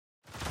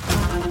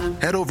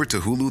Head over to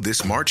Hulu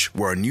this March,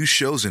 where our new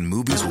shows and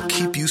movies will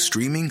keep you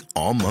streaming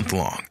all month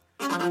long.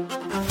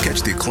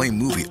 Catch the acclaimed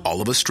movie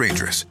All of Us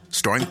Strangers,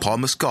 starring Paul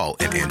Mescal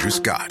and Andrew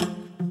Scott.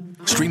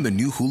 Stream the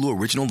new Hulu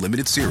original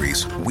limited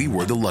series We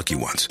Were the Lucky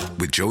Ones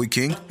with Joey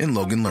King and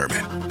Logan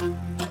Lerman.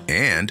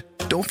 And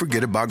don't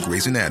forget about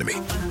Grey's Anatomy.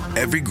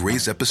 Every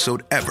Grey's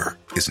episode ever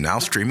is now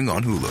streaming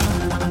on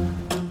Hulu.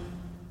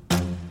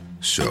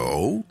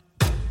 So,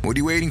 what are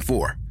you waiting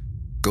for?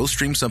 Go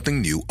stream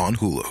something new on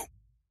Hulu.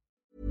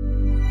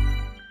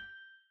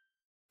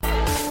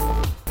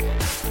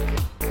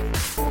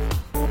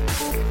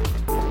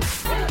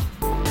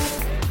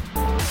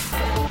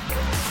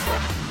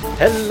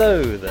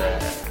 Hello there.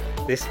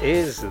 This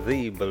is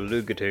the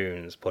Beluga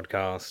Tunes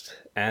podcast.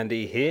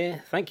 Andy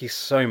here. Thank you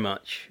so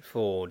much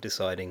for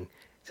deciding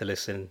to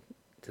listen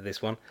to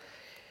this one.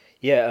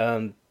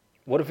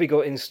 What have we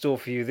got in store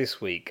for you this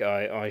week?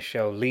 I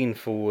shall lean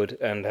forward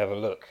and have a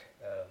look.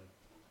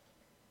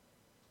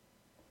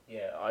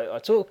 I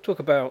talk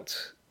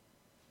about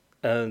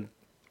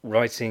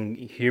writing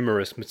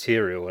humorous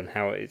material and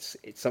how it's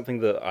something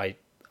that I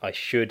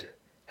should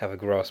have a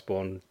grasp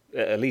on,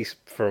 at least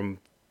from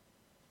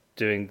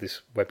doing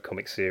this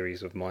webcomic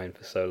series of mine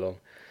for so long.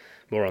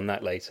 More on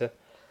that later.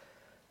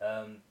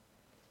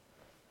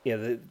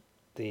 The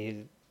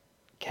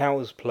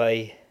Cows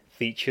Play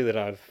feature that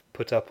I've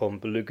put up on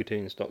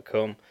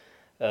belugatunes.com.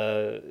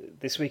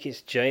 This week it's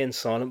Jay and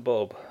Silent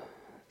Bob.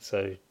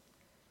 So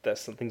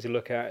that's something to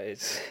look at.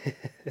 It's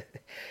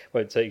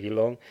won't take you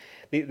long.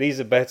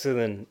 These are better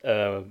than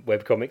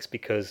webcomics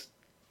because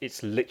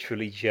it's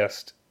literally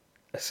just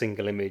a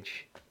single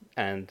image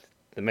and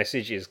the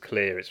message is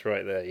clear. It's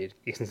right there. You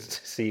can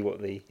see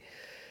what the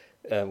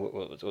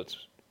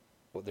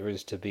what there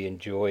is to be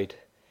enjoyed.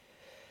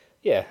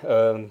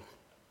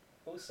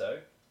 Also,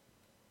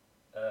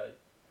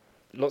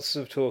 lots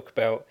of talk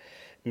about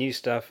new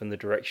stuff and the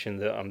direction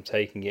that I'm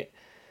taking it.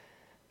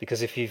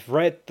 Because if you've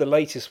read the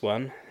latest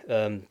one,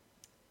 I'm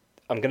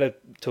going to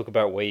talk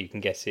about where you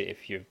can get it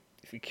if you're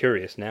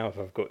curious now. If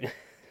I've got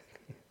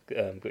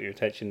got your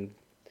attention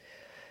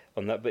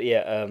on that, but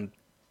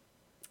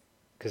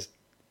because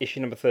issue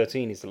number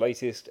 13 is the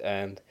latest,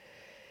 and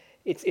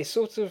it's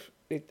sort of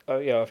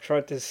I've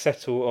tried to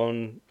settle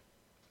on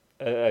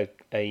a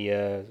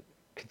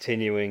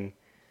continuing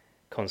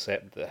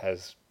concept that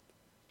has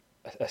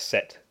a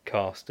set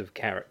cast of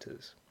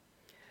characters.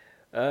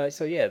 That's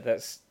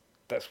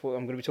what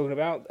I'm going to be talking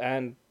about,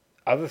 and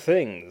other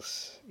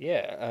things.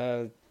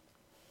 Tell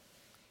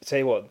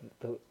you what,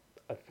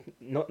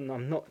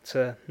 I'm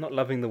not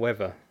loving the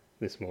weather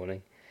this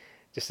morning.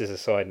 Just as a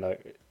side note,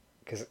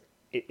 because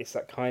it's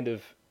that kind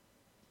of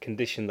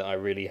condition that I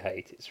really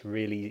hate. It's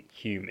really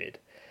humid,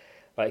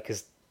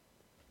 because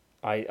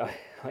I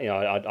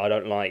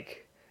don't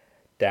like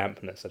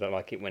dampness. I don't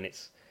like it when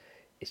it's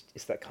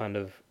that kind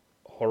of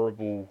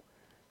horrible,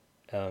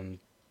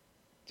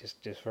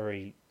 just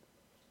very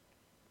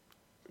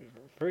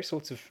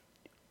sort of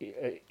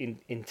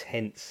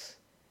intense.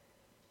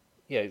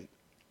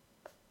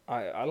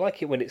 I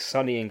like it when it's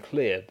sunny and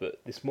clear, but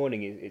this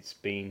morning it's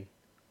been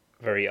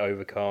very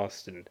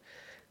overcast and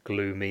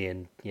gloomy,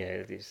 and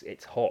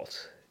it's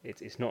hot.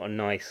 It's not a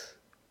nice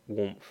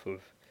warmth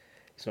of.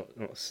 It's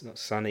not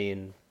sunny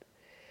and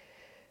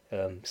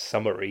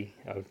summery.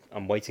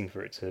 I'm waiting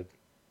for it to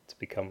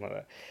become like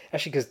that.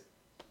 Actually, because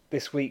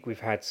this week we've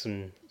had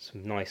some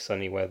nice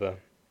sunny weather.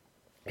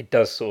 It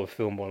does sort of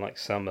feel more like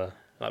summer.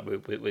 Like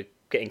we're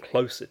getting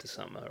closer to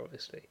summer,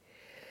 obviously.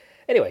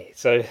 Anyway,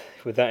 so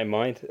with that in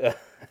mind,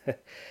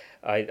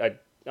 I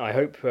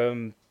hope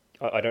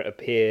I don't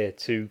appear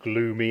too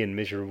gloomy and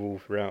miserable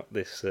throughout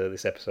this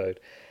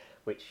episode,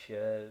 which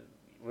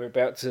we're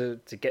about to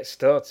get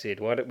started.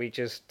 Why don't we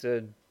just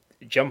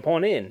jump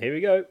on in? Here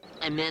we go.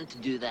 I meant to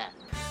do that.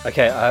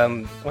 Okay,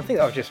 one thing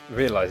that I've just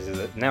realised is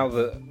that now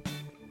that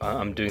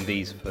I'm doing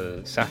these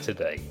for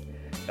Saturday,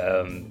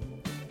 I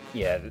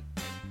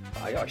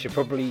should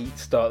probably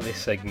start this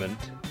segment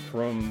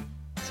from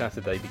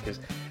Saturday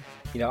because,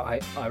 I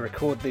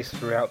record this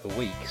throughout the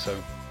week.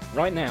 So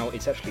right now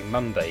it's actually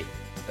Monday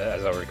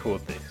as I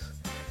record this.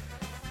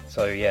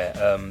 So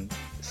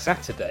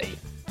Saturday,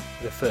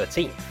 the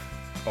 13th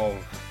of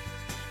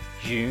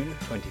June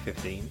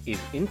 2015 is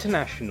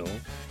International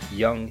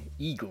Young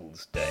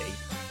Eagles Day,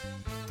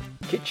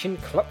 Kitchen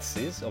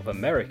Klutzes of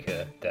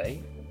America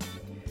Day,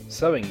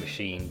 Sewing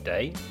Machine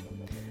Day,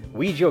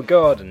 Weed Your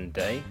Garden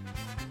Day,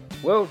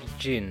 World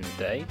Gin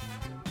Day,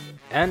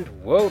 and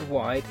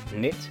Worldwide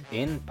Knit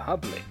in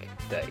Public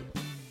Day.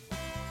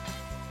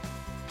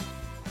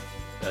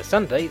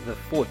 Sunday, the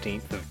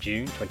 14th of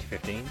June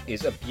 2015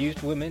 is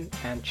Abused Women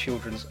and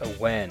Children's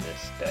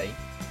Awareness Day,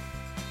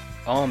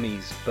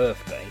 Army's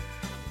Birthday,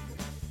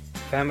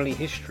 Family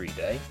History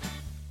Day,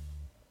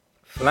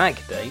 Flag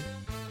Day,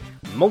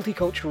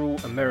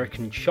 Multicultural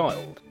American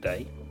Child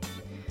Day,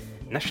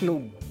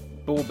 National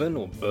Bourbon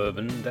or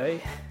Bourbon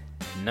Day,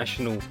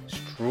 National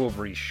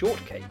Strawberry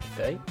Shortcake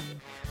Day,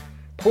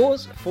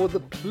 Pause for the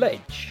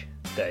Pledge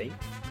Day,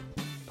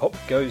 Pop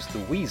Goes the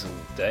Weasel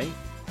Day,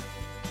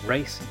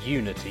 Race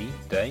Unity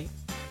Day,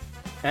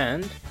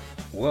 and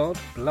World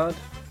Blood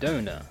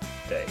Donor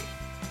Day.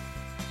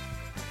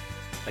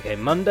 Okay,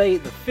 Monday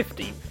the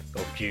 15th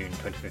of June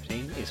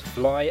 2015 is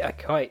Fly a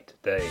Kite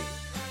Day,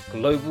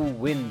 Global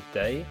Wind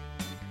Day,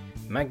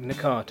 Magna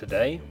Carta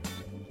Day,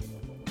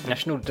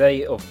 National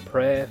Day of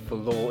Prayer for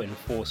Law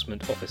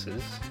Enforcement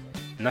Officers,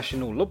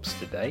 National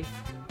Lobster Day,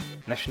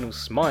 National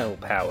Smile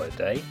Power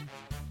Day,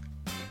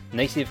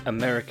 Native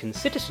American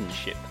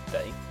Citizenship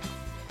Day,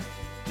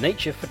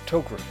 Nature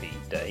Photography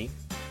Day,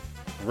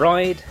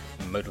 Ride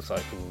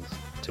Motorcycles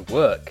to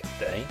Work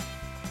Day,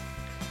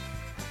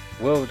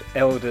 World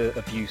Elder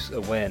Abuse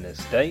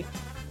Awareness Day,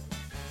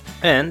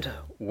 and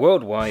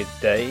Worldwide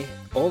Day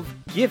of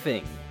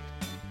Giving.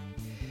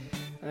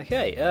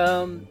 Okay,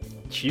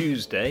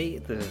 Tuesday,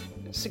 the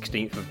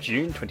 16th of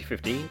June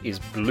 2015 is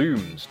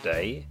Blooms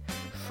Day,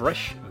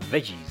 Fresh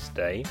Veggies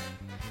Day,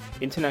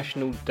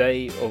 International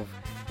Day of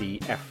the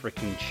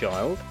African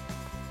Child,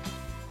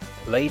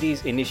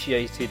 Ladies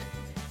Initiated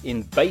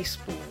in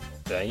Baseball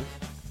Day,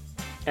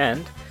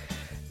 and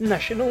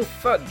National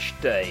Fudge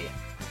Day.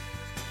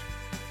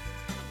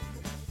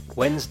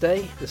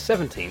 Wednesday, the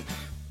 17th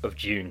of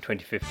June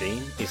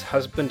 2015 is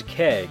Husband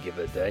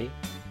Caregiver Day,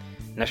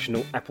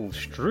 National Apple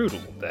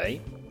Strudel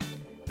Day,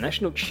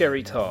 National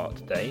Cherry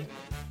Tart Day,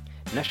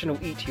 National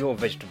Eat Your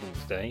Vegetables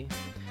Day,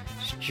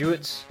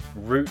 Stewart's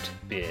Root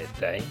Beer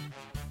Day,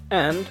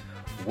 and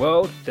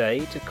World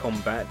Day to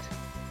Combat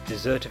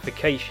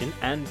Desertification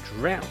and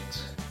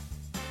Drought.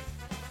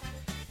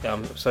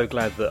 I'm so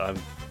glad that I'm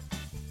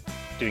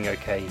doing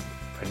okay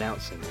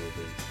pronouncing all of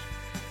these.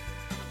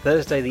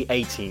 Thursday the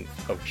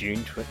 18th of June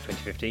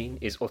 2015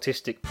 is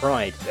Autistic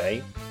Pride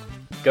Day,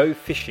 Go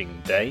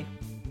Fishing Day,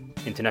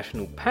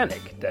 International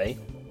Panic Day,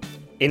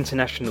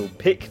 International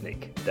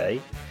Picnic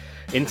Day,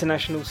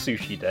 International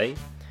Sushi Day,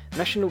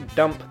 National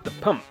Dump the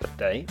Pump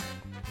Day,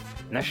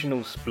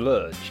 National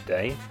Splurge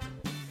Day,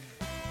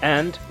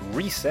 and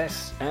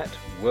Recess at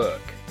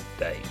Work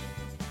Day.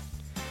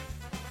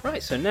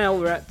 Right, so now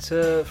we're at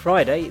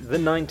Friday the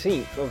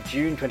 19th of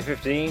June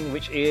 2015,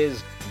 which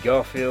is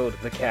Garfield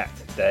the Cat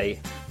Day,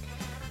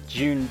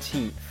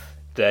 Juneteenth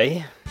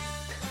Day,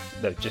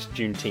 no, just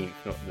Juneteenth,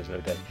 there's no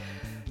day,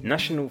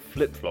 National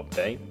Flip Flop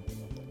Day,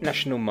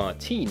 National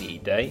Martini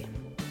Day,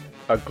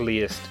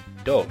 Ugliest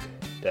Dog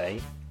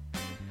Day,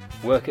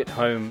 Work at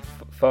Home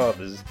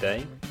Father's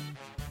Day,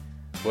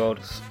 World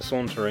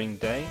Sauntering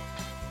Day,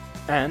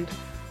 and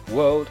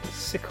World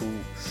Sickle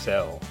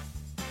Cell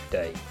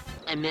Day.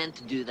 I meant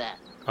to do that.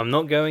 I'm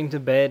not going to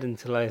bed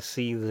until I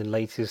see the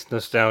latest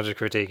Nostalgia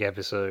Critic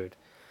episode.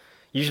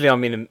 Usually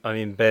I'm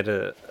in bed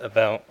at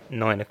about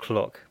 9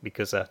 o'clock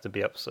because I have to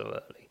be up so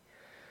early.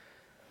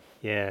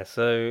 Yeah,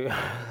 so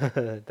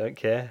don't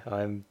care.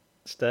 I'm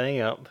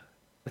staying up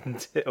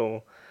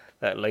until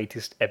that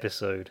latest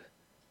episode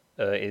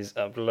is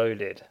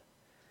uploaded.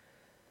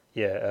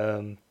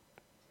 Yeah.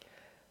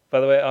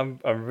 By the way, I'm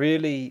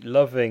really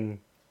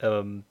loving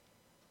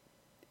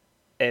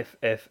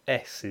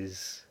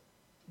FFS's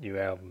new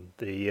album,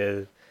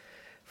 the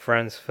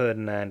Franz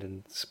Ferdinand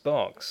and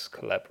Sparks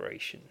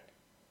collaboration.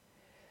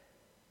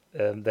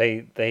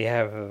 They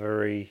have a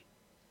very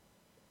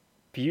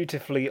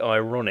beautifully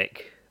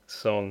ironic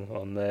song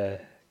on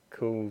there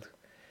called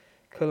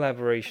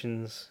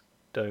 "Collaborations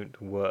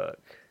Don't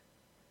Work."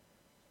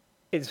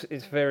 It's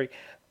very.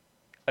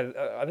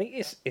 I think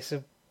it's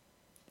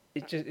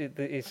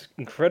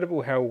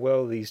incredible how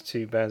well these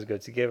two bands go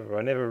together.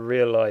 I never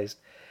realised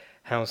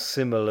how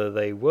similar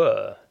they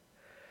were,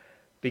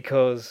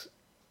 because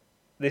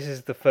this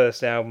is the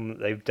first album that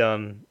they've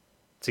done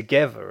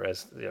together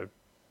as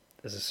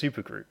as a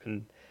supergroup,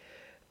 and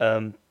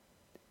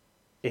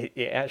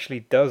it actually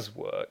does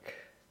work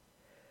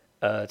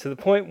to the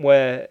point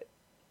where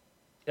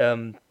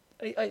I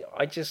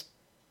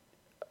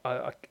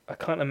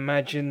can't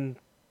imagine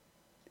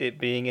it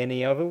being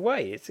any other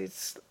way.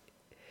 It's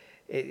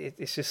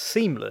just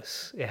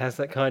seamless. It has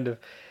that kind of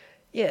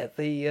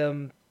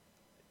the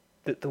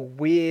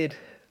weird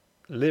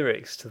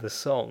lyrics to the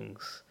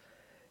songs.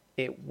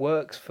 It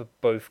works for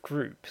both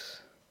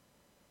groups.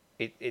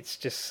 It's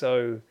just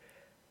so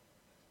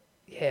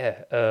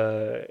they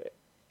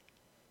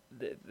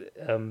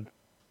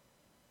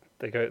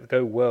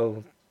go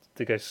well.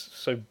 They go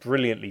so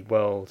brilliantly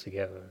well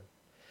together.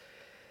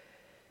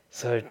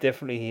 So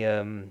definitely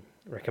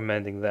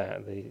recommending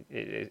that.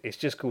 It's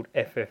just called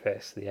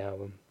FFS, the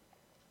album.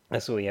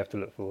 That's all you have to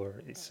look for.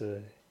 It's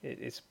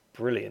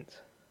brilliant.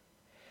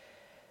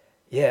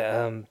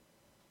 Yeah. In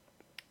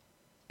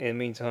the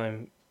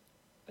meantime,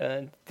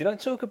 did I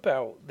talk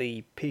about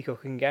the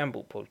Peacock and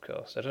Gamble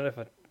podcast? I don't know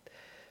if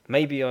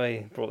maybe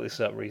I brought this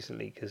up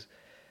recently, because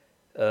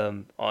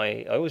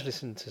I always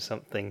listen to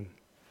something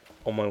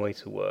on my way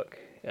to work,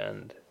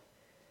 and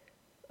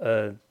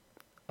I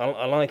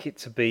like it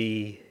to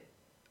be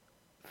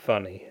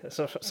funny.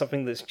 It's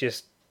something that's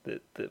just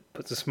that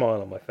puts a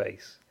smile on my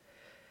face.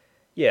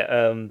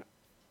 Yeah.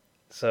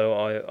 So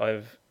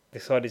I've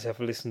decided to have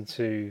a listen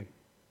to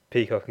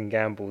Peacock and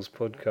Gamble's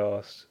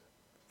podcast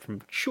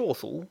from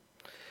Chortle.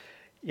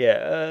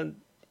 Yeah.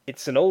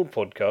 it's an old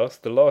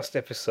podcast. The last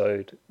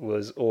episode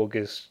was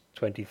August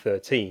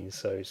 2013,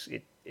 so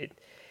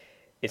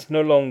it's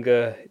no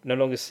longer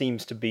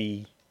seems to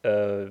be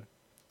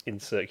in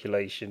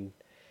circulation.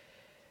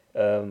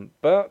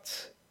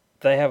 But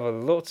they have a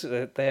lot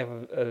of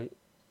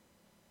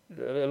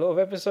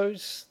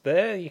episodes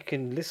there. You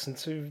can listen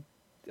to.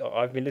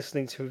 I've been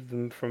listening to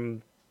them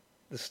from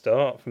the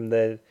start, from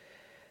their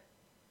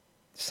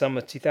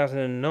summer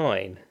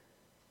 2009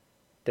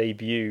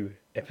 debut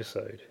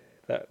episode.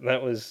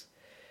 That's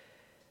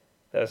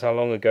how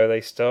long ago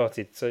they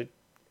started. So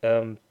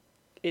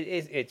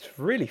it's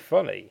really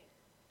funny.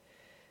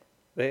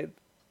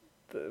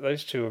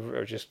 Those two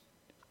are just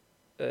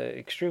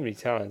extremely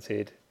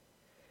talented.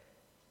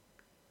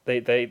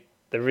 They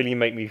really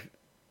make me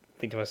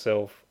think to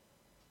myself: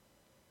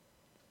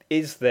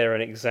 is there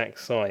an exact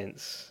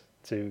science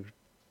to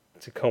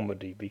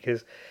comedy?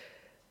 Because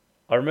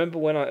I remember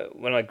when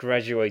I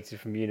graduated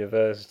from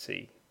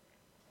university,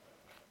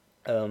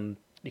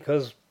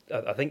 because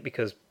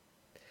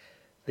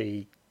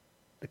the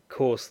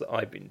course that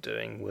I'd been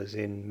doing was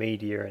in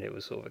media, and it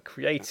was sort of a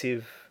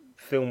creative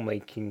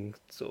filmmaking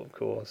sort of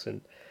course,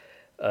 and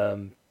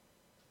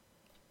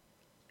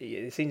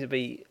it seemed to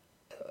be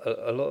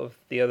a lot of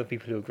the other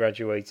people who were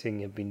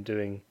graduating have been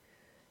doing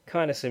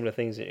kind of similar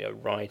things,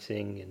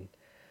 writing, and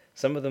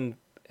some of them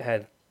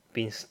had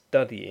been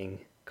studying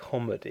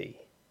comedy.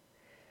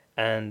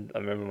 And I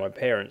remember my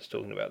parents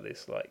talking about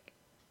this, like,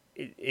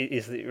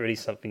 is it really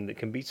something that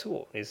can be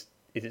taught? Is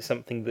it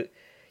something that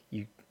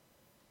you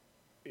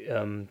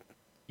can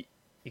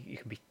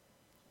be,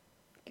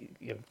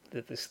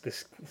 this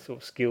sort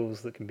of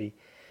skills that can be,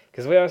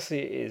 because the way I see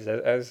it is,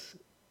 as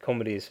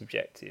comedy is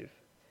subjective,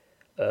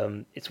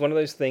 it's one of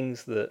those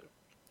things that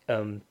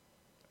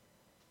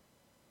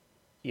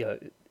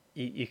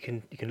you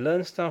can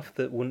learn stuff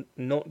that will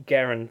not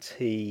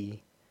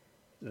guarantee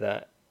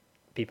that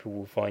people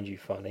will find you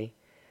funny,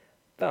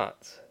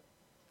 but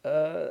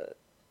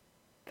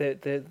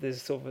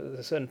there's sort of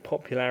a certain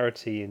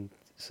popularity in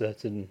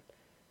certain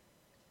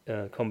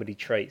comedy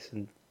traits,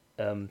 and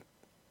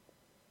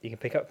you can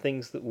pick up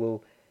things that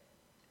will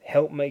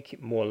help make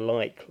it more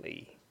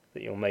likely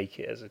that you'll make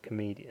it as a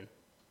comedian.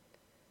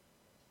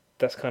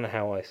 That's kind of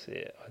how I see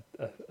it.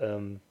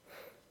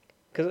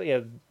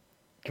 Because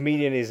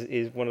comedian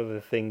is one of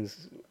the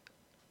things,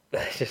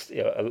 just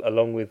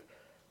along with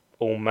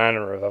all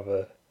manner of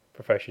other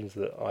professions,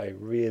 that I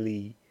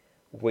really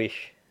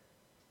wish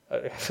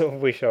I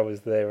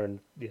was there,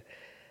 and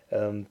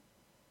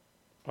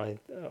I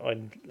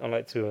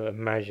like to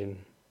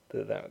imagine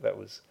that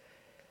was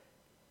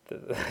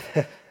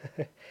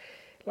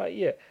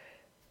like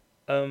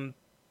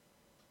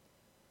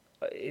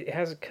it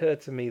has occurred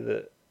to me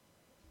that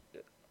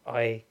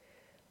I've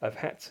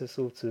had to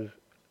sort of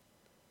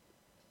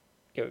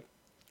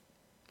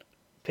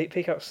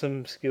pick up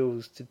some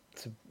skills to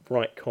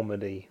write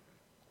comedy,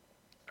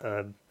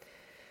 because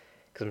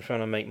I'm trying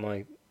to make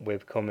my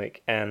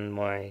webcomic and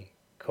my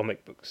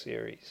comic book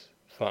series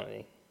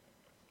funny.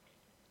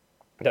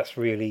 That's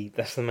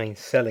the main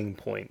selling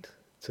point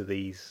to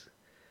these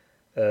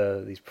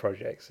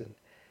projects, and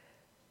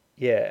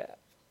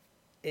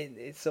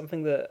it's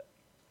something that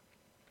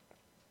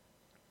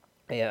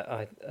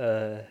I've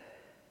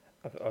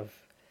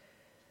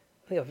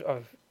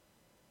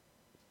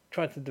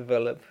tried to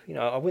develop.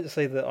 I wouldn't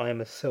say that I am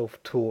a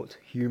self-taught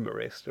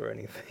humorist or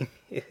anything,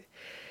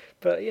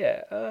 but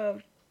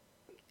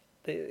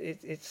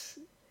it's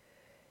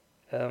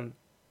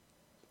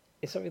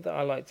something that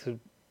I like to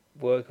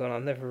work on.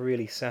 I'm never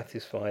really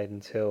satisfied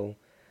until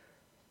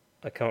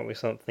I come up with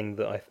something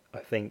that I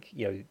think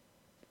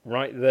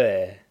right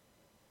there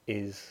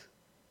is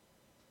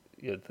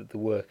the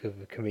work of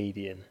a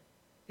comedian.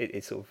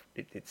 It's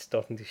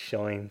starting to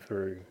shine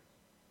through,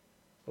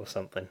 or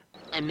something.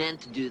 I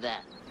meant to do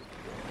that.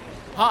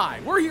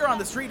 Hi, we're here on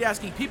the street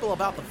asking people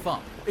about the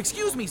Fump.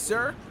 Excuse me,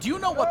 sir, do you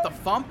know what the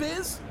Fump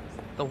is?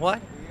 The what?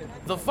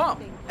 The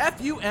Fump.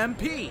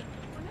 F-U-M-P.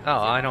 Oh,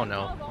 I don't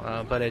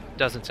know, but it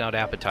doesn't sound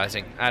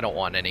appetizing. I don't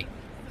want any.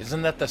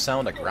 Isn't that the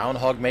sound a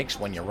groundhog makes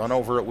when you run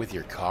over it with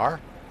your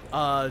car?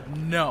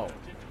 No.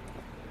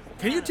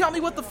 Can you tell me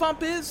what the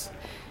Fump is?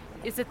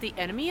 Is it the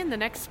enemy in the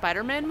next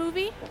Spider-Man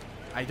movie?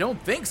 I don't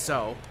think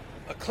so.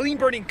 A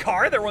clean-burning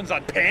car that runs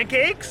on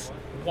pancakes?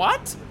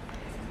 What?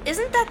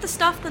 Isn't that the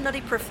stuff the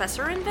Nutty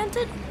Professor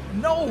invented?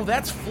 No,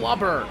 that's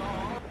Flubber.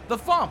 The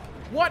Fump.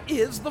 What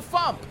is the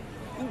Fump?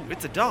 Ooh,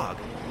 it's a dog.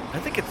 I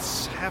think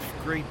it's half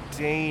Great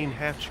Dane,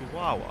 half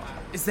Chihuahua.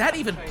 Is that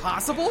even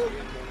possible?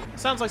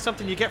 Sounds like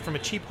something you get from a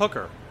cheap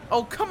hooker.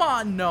 Oh, come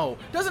on, no.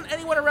 Doesn't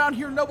anyone around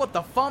here know what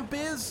the Fump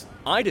is?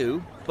 I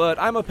do, but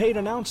I'm a paid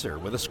announcer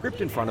with a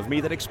script in front of me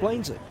that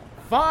explains it.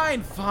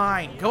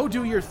 Fine. Go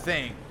do your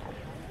thing.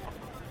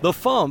 The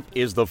Fump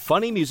is the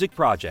Funny Music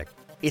Project.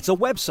 It's a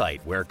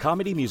website where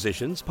comedy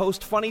musicians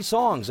post funny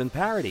songs and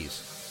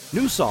parodies.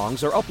 New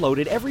songs are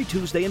uploaded every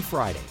Tuesday and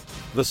Friday.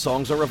 The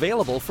songs are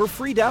available for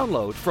free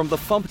download from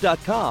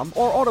thefump.com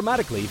or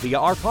automatically via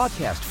our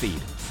podcast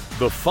feed.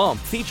 The Fump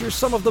features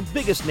some of the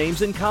biggest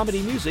names in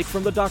comedy music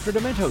from The Dr.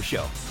 Demento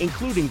Show,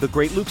 including the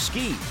great Luke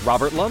Ski,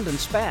 Robert London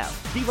Spav,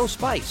 Devo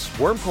Spice,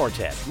 Worm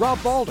Quartet, Rob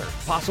Balder,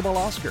 Possible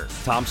Oscar,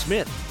 Tom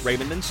Smith,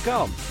 Raymond and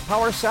Scum,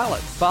 Power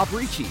Salad, Bob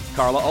Ricci,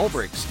 Carla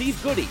Ulbrich, Steve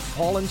Goody,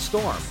 Paul and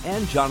Storm,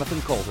 and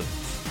Jonathan Colton.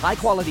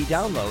 High-quality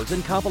downloads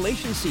and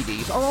compilation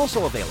CDs are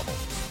also available.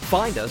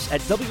 Find us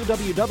at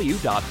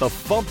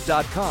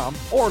www.thefump.com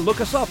or look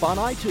us up on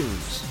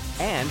iTunes.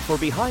 And for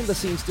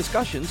behind-the-scenes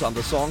discussions on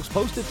the songs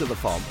posted to The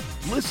Fump,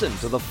 listen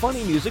to the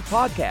Funny Music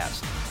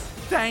Podcast.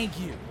 Thank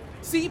you.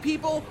 See,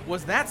 people,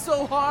 was that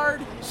so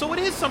hard? So it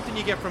is something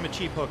you get from a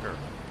cheap hooker.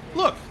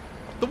 Look,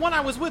 the one I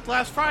was with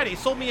last Friday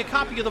sold me a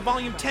copy of the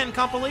Volume 10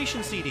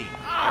 compilation CD.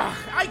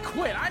 I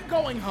quit. I'm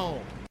going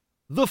home.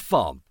 The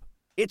Fump.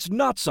 It's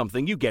not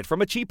something you get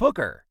from a cheap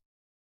hooker.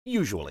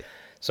 Usually.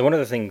 So one of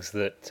the things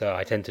that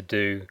I tend to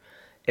do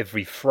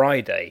every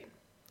Friday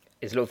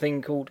is a little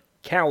thing called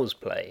Cows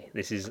Play.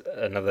 This is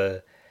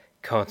another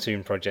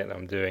cartoon project that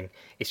I'm doing.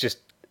 It's just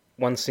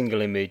one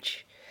single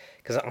image,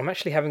 because I'm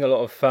actually having a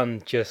lot of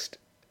fun just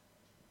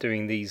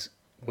doing these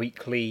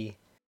weekly...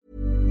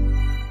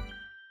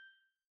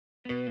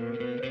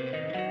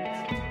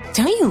 Don't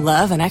you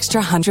love an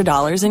extra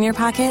 $100 in your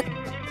pocket?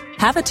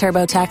 Have a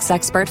TurboTax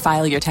expert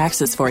file your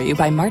taxes for you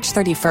by March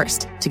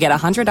 31st to get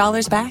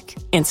 $100 back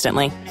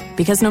instantly.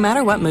 Because no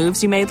matter what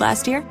moves you made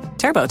last year,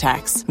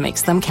 TurboTax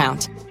makes them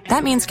count.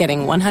 That means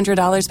getting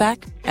 $100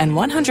 back and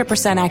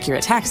 100%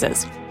 accurate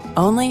taxes,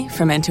 only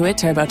from Intuit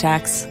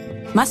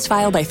TurboTax. Must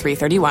file by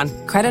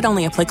 3/31. Credit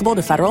only applicable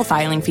to federal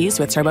filing fees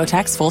with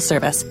TurboTax full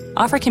service.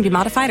 Offer can be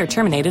modified or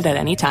terminated at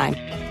any time.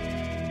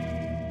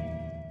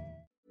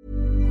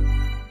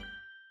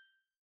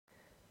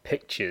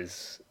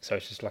 Pictures, so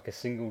it's just like a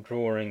single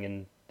drawing,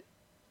 and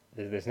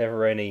there's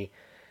never any,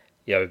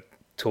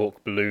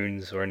 talk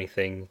balloons or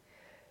anything.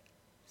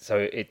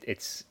 So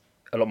it's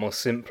a lot more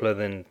simpler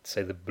than,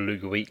 say, the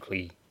Beluga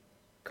Weekly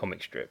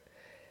comic strip.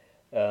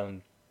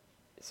 And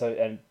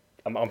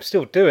I'm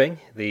still doing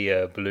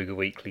the Beluga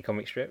Weekly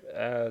comic strip,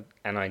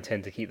 and I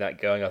intend to keep that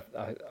going.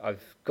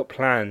 I've got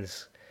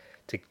plans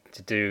to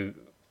do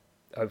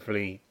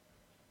hopefully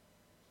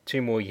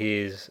 2 more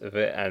years of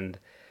it, and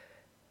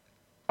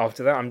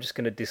after that I'm just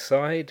going to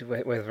decide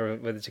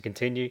whether to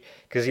continue,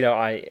 because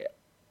I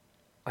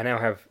now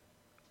have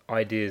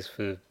ideas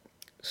for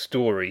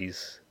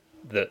stories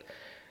that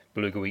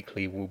Beluga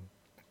Weekly will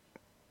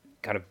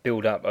kind of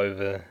build up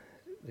over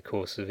the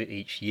course of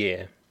each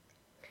year.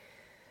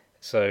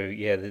 So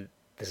yeah,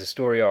 there's a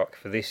story arc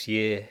for this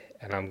year,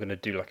 and I'm going to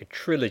do like a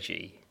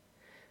trilogy,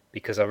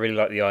 because I really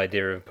like the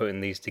idea of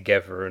putting these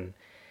together and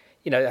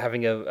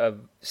having a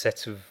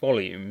set of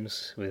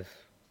volumes with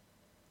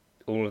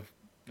all of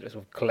sort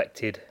of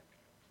collected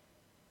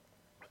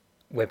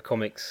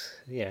webcomics.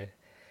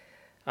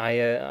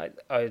 I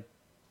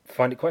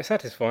find it quite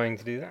satisfying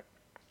to do that.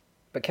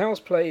 But Cows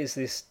Play is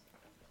this,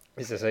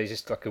 as I say,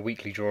 just like a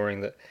weekly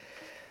drawing that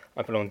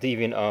I put on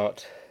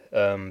DeviantArt,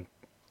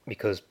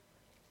 because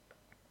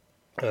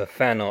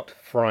Fan Art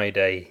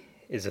Friday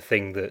is a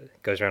thing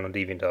that goes around on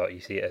DeviantArt. You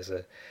see it as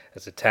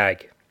a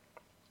tag,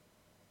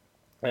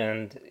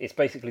 and it's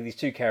basically these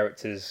 2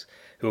 characters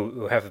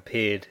who have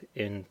appeared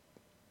in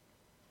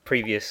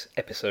previous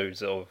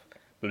episodes of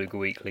Beluga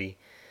Weekly.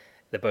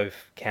 They're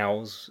both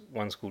cows.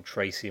 One's called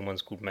Tracy and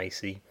one's called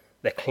Macy.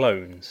 They're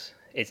clones.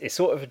 It's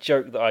sort of a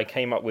joke that I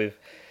came up with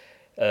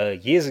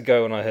years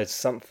ago when I heard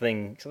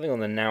something on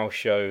the Now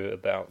show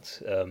about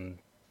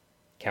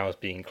cows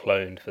being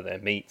cloned for their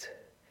meat,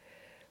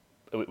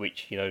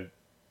 which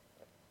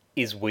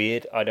is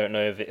weird. I don't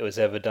know if it was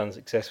ever done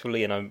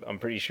successfully, and I'm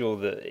pretty sure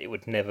that it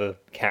would never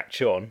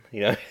catch on,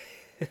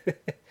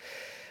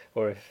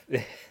 or if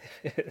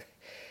it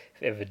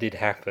ever did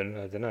happen,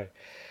 I don't know.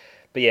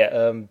 But yeah,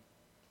 to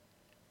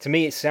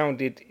me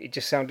it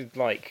just sounded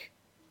like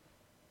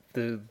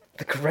the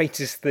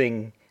greatest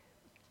thing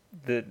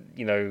that,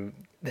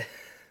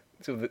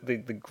 sort of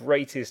the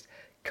greatest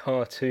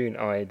cartoon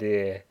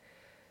idea,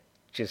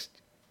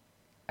 just,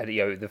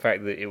 the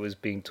fact that it was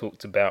being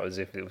talked about as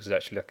if it was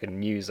actually like a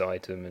news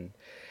item. And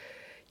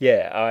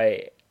yeah,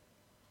 I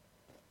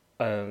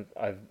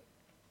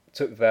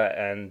took that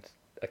and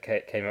I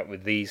came up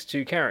with these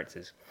 2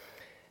 characters.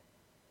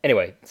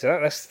 Anyway, so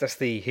that's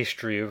the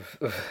history of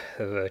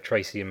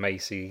Tracy and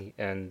Macy,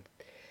 and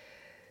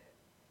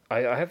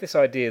I have this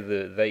idea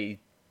that they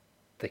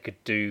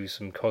could do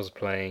some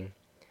cosplaying,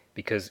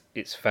 because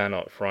it's Fan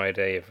Art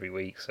Friday every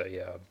week. So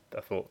yeah,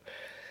 I thought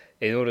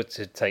in order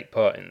to take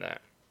part in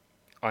that,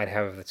 I'd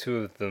have the 2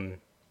 of them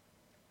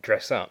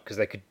dress up, because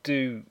they could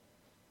do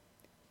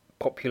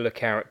popular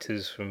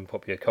characters from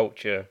popular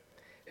culture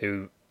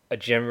who are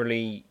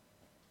generally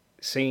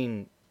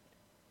seen,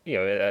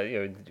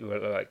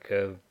 like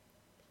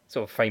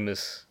sort of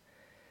famous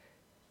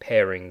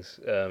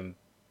pairings.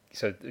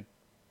 So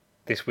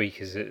this week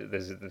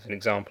there's an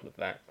example of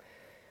that,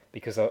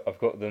 because I've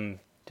got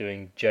them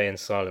doing Jay and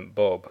Silent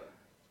Bob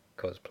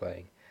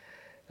cosplaying,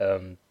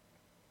 and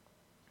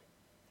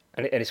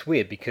it's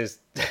weird because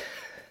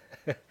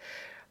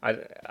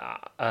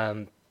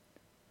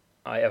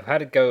I've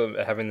had a go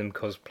at having them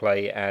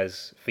cosplay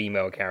as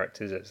female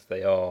characters, as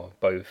they are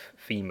both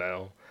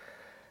female.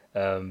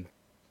 But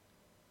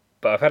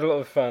I've had a lot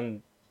of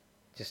fun,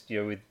 just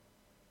with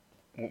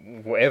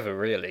whatever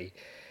really.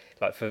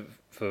 Like for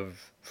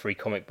Free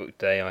Comic Book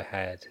Day, I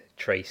had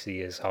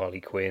Tracy as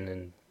Harley Quinn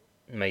and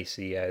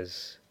Macy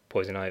as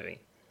Poison Ivy.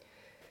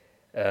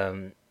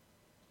 So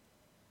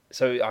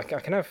I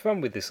can have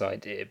fun with this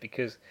idea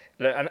because,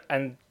 I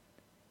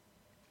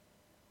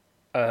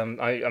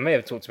may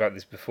have talked about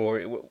this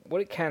before.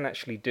 What it can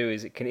actually do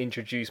is it can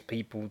introduce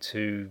people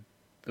to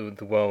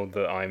the world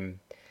that I'm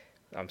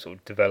sort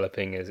of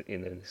developing as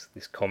in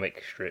this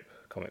comic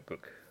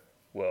book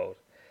world.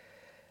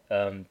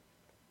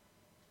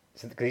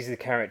 So these are the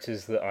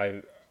characters that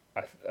I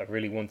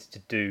really wanted to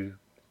do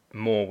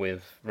more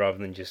with, rather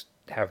than just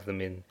have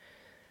them in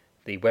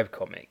the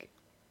webcomic.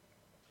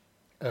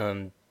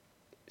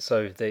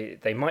 So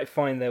they might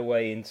find their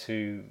way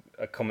into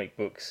a comic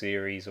book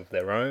series of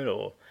their own,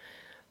 or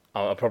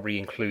I'll probably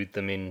include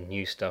them in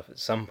new stuff at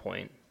some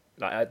point.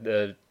 Like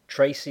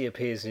Tracy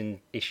appears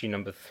in issue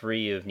number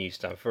 3 of New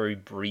Stuff very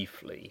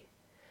briefly.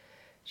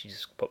 She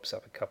just pops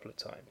up a couple of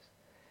times.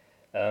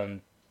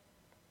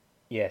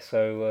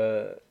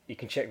 So you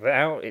can check that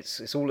out.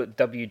 It's all at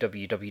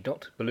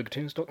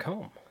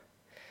www.belugatoons.com.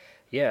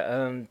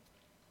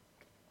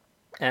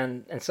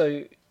 And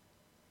so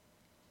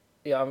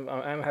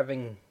I'm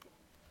having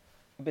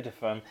a bit of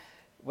fun.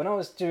 When I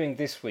was doing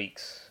this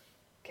week's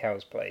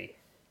Cow's Play,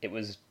 it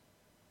was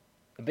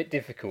a bit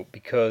difficult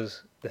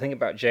because the thing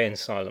about Jay and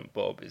Silent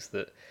Bob is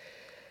that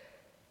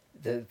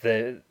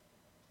they've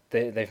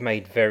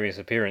made various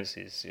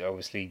appearances.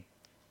 Obviously,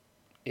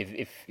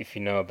 if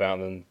you know about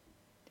them,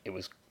 it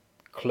was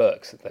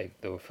Clerks that they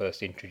were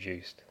first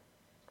introduced,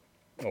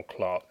 or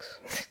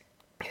Clarks.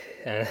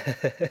 I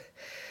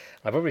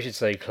probably should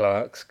say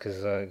Clarks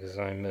because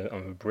I'm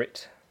a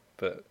Brit,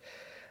 but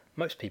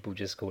most people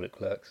just call it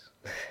Clerks.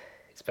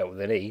 It's spelled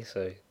with an E,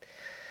 so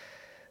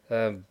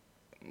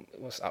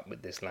what's up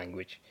with this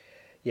language?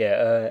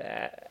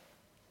 And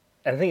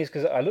the thing is,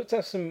 because I looked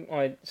at some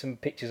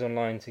pictures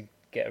online to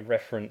get a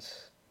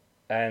reference,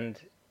 and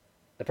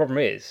the problem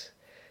is,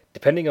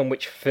 depending on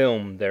which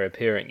film they're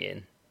appearing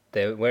in,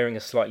 they're wearing a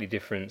slightly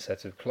different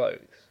set of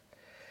clothes.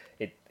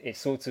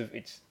 It's a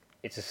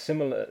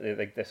similar.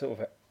 They sort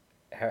of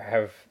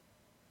have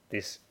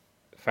this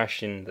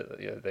fashion that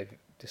they've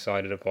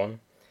decided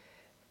upon,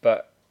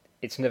 but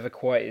it's never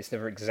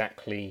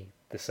exactly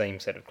the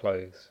same set of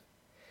clothes.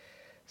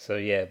 So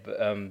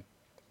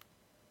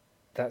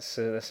that's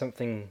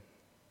something.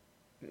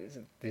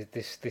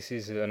 This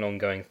is an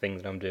ongoing thing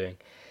that I'm doing.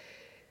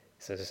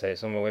 So as I say,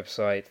 it's on my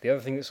website. The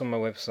other thing that's on my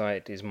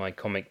website is my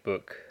comic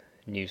book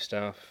New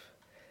Stuff,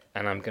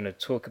 and I'm going to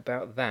talk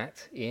about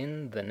that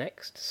in the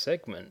next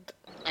segment.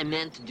 I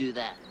meant to do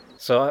that.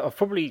 So I've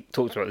probably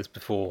talked about this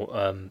before.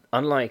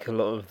 Unlike a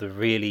lot of the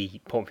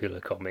really popular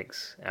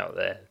comics out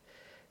there,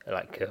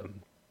 like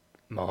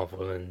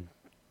Marvel and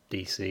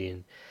DC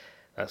and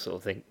that sort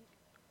of thing,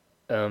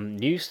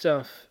 New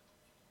Stuff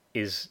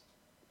is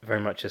very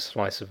much a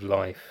slice of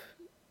life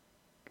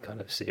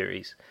kind of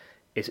series.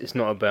 It's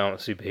not about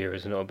superheroes.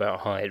 It's not about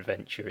high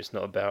adventure. It's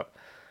not about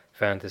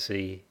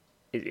fantasy.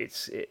 It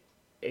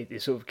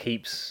sort of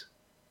keeps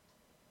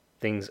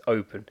things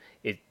open.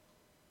 The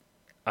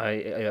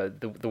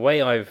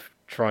way I've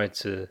tried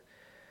to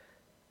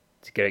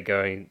get it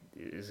going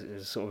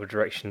is sort of a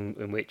direction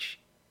in which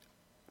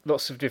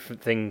lots of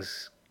different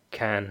things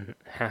can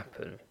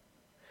happen.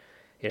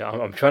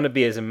 I'm trying to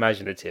be as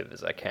imaginative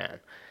as I can.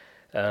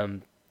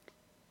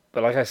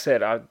 But like I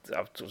said, I've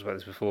talked about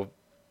this before.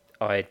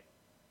 I'm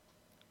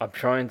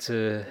trying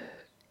to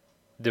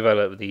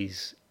develop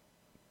this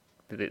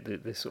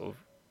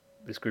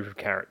group of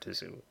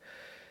characters who,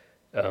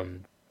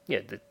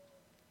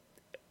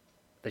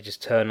 they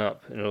just turn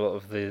up in a lot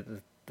of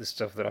the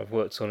stuff that I've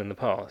worked on in the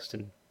past,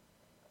 and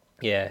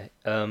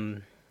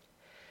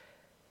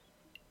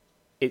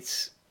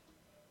it's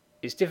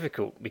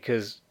difficult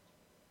because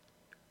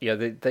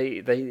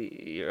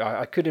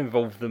I could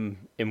involve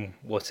them in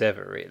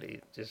whatever really.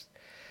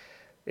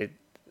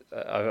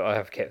 I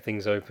have kept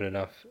things open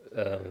enough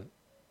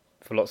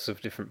for lots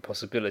of different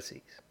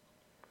possibilities.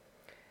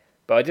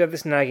 But I do have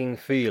this nagging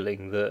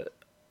feeling that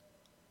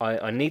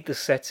I need the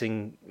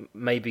setting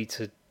maybe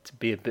to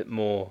be a bit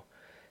more,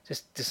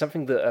 just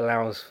something that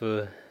allows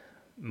for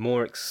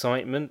more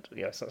excitement.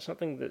 It's not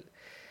something that.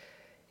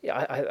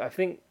 I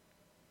think.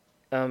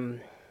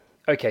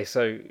 Okay,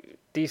 so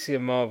DC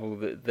and Marvel,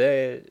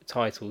 their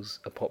titles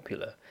are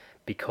popular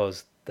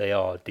because they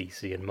are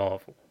DC and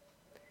Marvel.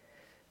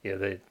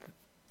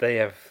 They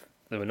have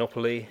the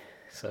monopoly,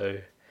 so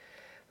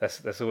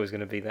that's always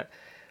going to be that.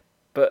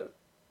 But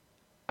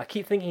I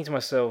keep thinking to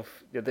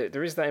myself,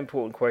 there is that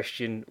important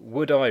question: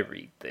 would I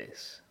read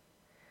this?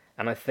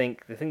 And I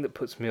think the thing that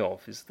puts me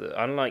off is that,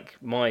 unlike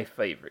my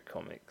favourite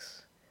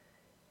comics,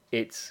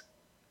 it's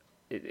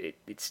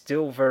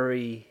still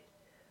very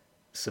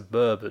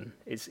suburban.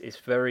 It's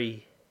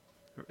very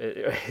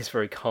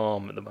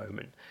calm at the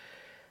moment,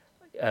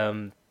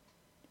 and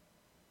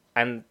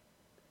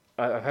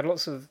I've had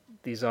lots of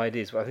these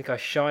ideas, but I think I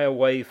shy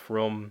away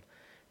from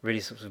really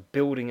sort of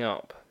building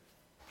up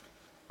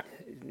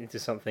into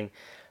something.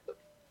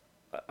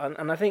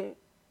 And I think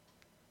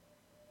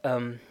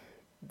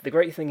the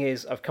great thing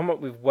is I've come up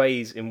with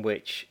ways in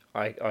which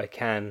I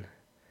can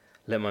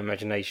let my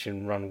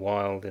imagination run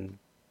wild and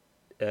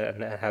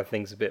have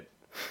things a bit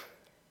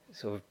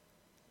sort of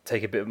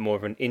take a bit more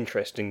of an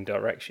interesting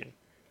direction.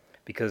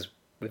 Because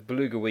with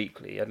Beluga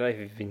Weekly, I don't know if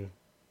you've been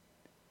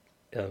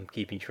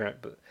keeping track,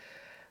 but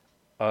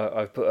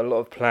I've put a lot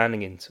of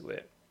planning into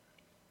it.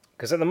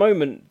 Because at the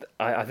moment,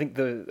 I think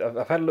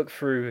I've had a look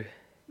through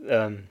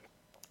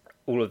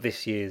all of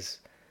this year's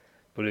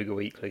Beluga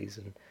Weeklies,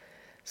 and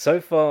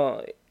so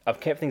far I've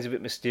kept things a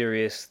bit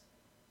mysterious.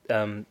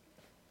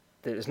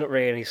 There's not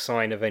really any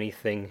sign of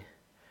anything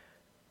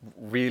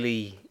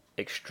really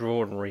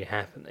extraordinary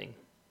happening,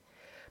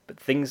 but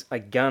things are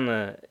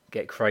gonna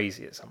get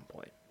crazy at some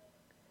point.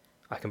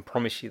 I can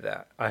promise you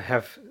that. I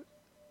have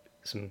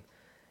some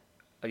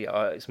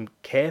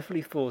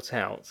carefully thought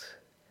out,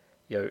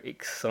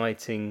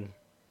 exciting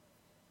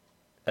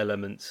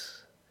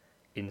elements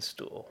in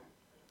store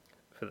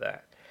for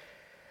that.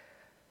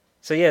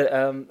 So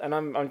and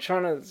I'm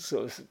trying to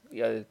sort of,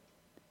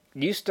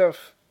 new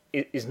stuff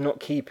is not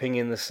keeping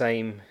in the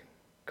same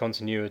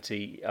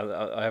continuity.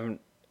 I haven't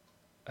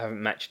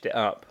matched it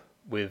up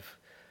with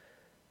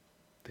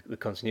the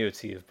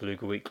continuity of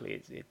Beluga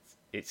Weekly.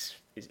 It's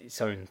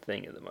its own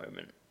thing at the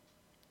moment.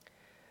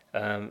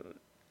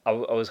 I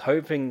was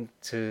hoping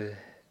to.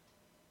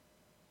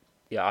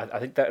 Yeah, I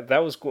think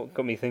that was what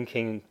got me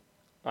thinking.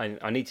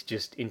 I need to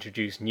just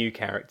introduce new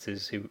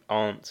characters who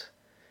aren't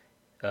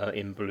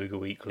in Beluga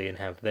Weekly and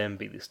have them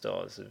be the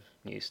stars of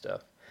new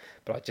stuff.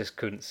 But I just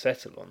couldn't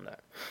settle on that.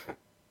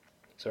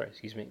 Sorry,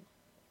 excuse me.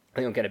 I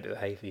think I'm getting a bit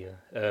hay fever.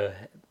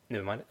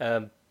 Never mind.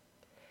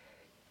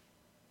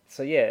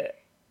 So yeah,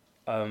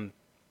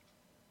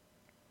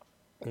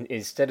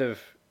 instead of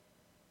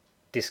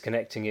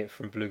disconnecting it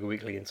from Beluga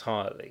Weekly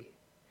entirely,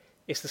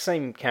 it's the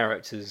same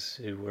characters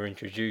who were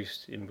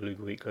introduced in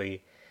Beluga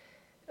Weekly,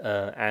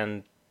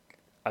 and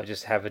I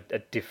just have a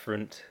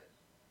different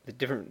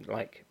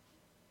like.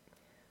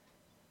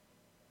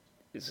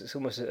 It's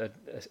almost a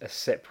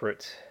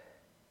separate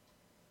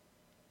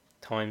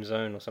time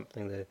zone or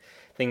something. The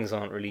things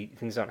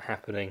aren't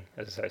happening.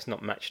 As I say, it's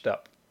not matched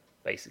up,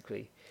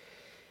 basically.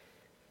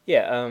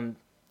 Yeah,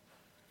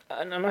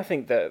 and I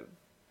think that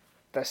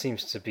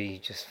seems to be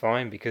just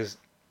fine because,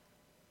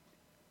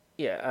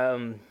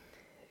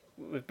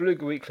 with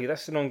Beluga Weekly,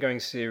 that's an ongoing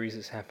series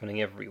that's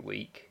happening every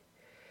week,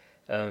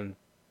 and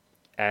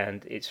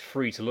it's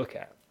free to look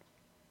at.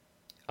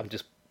 I'm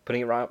just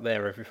putting it right up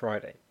there every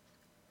Friday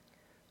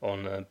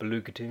on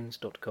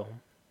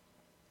belugatoons.com.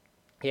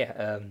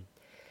 Yeah,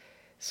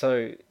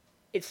 so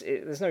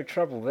there's no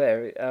trouble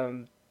there.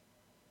 And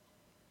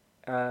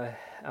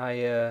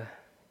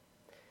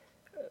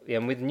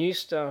with new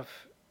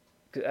stuff,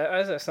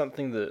 as that's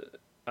something that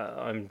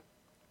I'm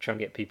trying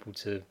to get people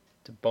to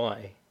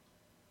buy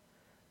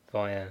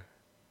via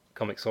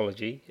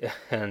Comixology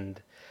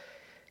and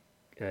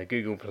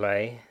Google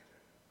Play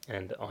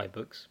and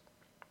iBooks.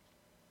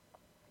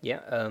 Yeah,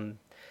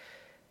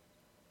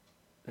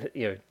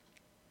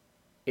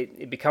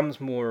 it becomes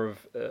more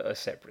of a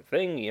separate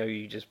thing.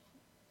 You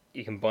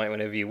can buy it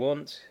whenever you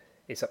want.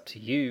 It's up to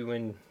you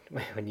when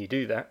you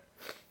do that.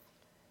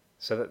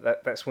 So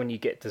that's when you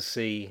get to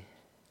see,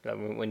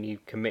 when you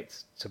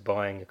commit to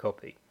buying a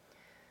copy.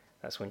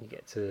 That's when you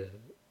get to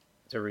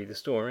read the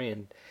story,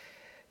 and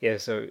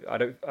so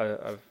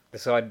I've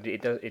decided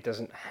it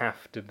doesn't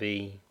have to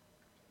be,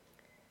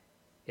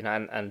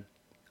 and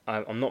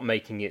I'm not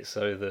making it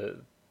so that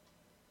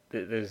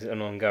there's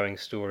an ongoing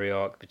story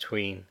arc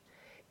between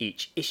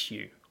each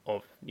issue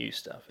of new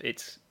stuff.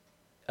 It's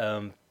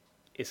the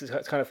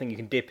kind of thing you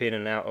can dip in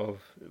and out of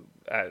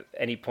at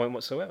any point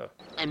whatsoever.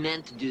 I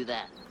meant to do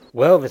that.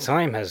 Well, the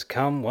time has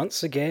come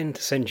once again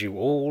to send you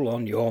all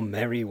on your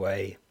merry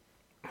way.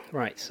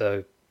 Right,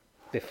 so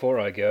before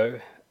I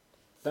go,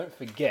 don't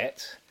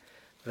forget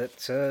that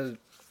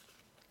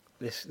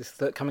this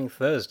coming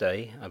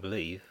Thursday, I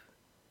believe,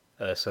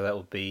 so that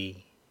will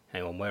be,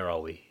 hang on, where are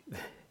we?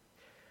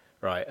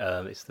 Right,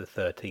 it's the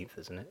 13th,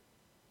 isn't it?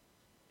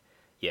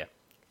 Yeah.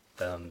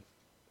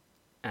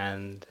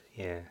 And,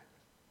 yeah.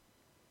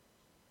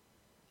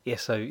 Yeah,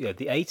 so,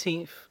 the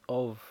 18th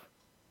of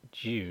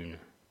June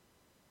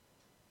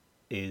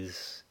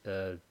is,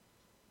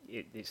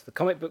 it's the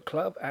Comic Book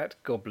Club at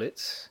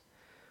Goblets,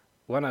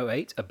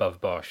 108 Above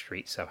Bar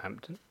Street,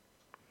 Southampton.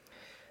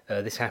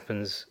 This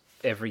happens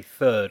every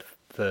third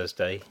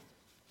Thursday.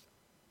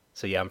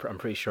 So, yeah, I'm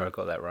pretty sure I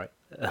got that right.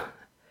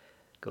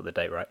 Got the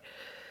date right.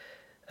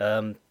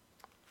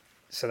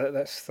 So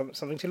that's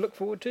something to look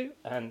forward to,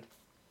 and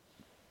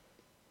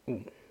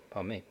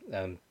pardon me.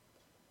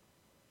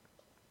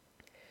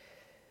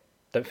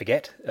 Don't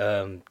forget,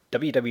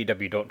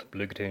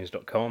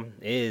 www.belugatoons.com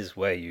is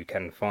where you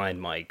can find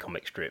my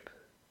comic strip,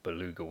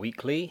 Beluga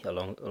Weekly,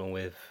 along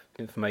with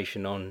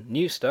information on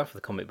new stuff,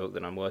 the comic book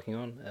that I'm working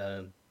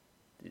on,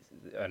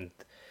 and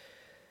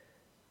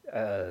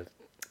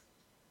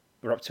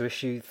We're up to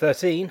issue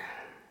 13.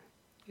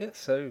 Yeah,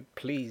 so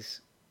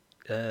please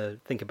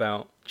think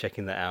about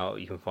checking that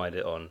out. You can find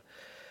it on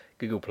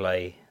Google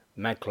Play,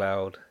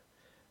 MadCloud,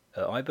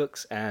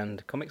 iBooks,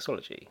 and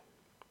Comixology.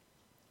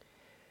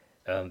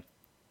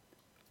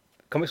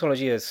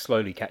 Comixology is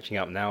slowly catching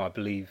up now. I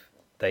believe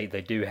they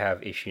do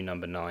have issue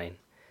number 9.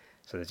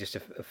 So there's just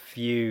a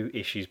few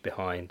issues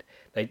behind.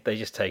 They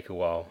just take a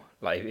while.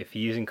 Like if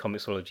you're using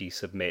Comixology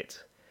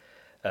Submit,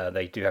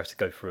 they do have to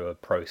go through a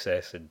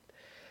process, and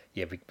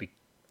yeah, we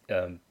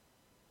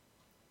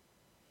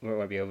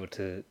won't be able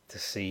to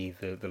see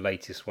the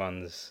latest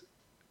ones.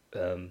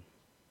 They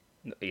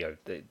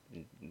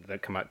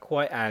don't come out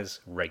quite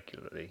as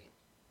regularly.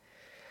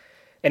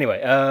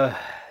 Anyway,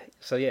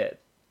 so yeah,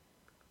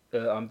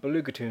 I'm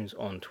Belugatoons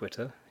on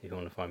Twitter if you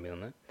want to find me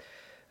on that.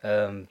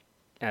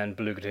 And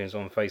Belugatoons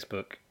on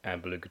Facebook,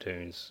 and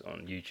Belugatoons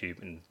on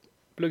YouTube, and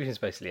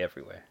Belugatoons basically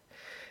everywhere.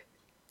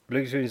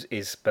 Belugatoons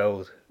is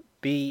spelled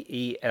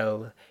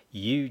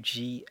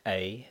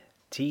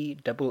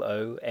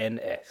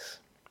BELUGATOONS.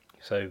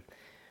 So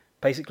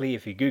basically,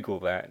 if you Google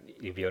that,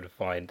 you'll be able to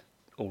find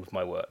all of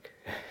my work.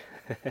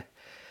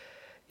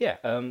 Yeah.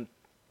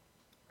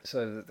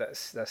 So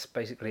that's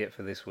basically it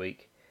for this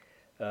week.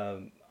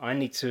 I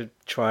need to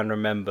try and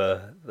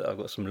remember that I've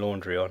got some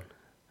laundry on.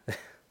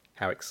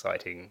 How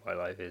exciting my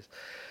life is.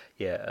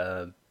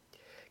 Yeah,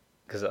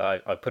 because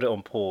I put it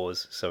on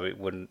pause so it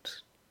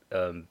wouldn't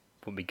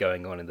be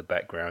going on in the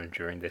background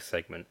during this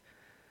segment.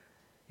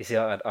 You see,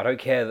 I don't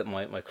care that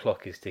my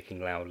clock is ticking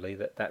loudly.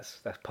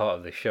 That's part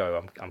of the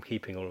show. I'm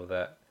keeping all of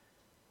that.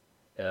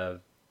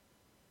 Can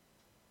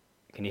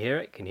you hear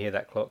it? Can you hear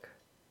that clock?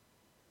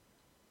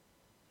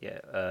 Yeah,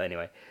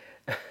 anyway.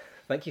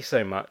 Thank you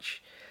so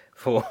much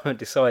for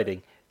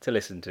deciding to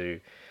listen to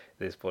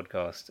this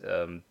podcast.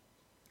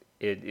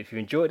 If you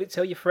enjoyed it,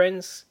 tell your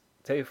friends.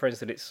 Tell your friends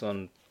that it's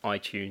on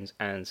iTunes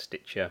and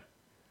Stitcher.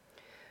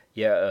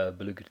 Yeah,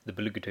 the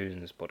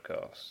Belugatoons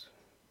podcast.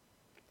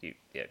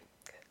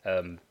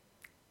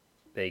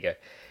 There you go.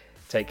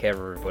 Take care,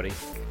 everybody,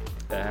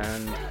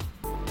 and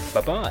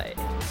bye-bye.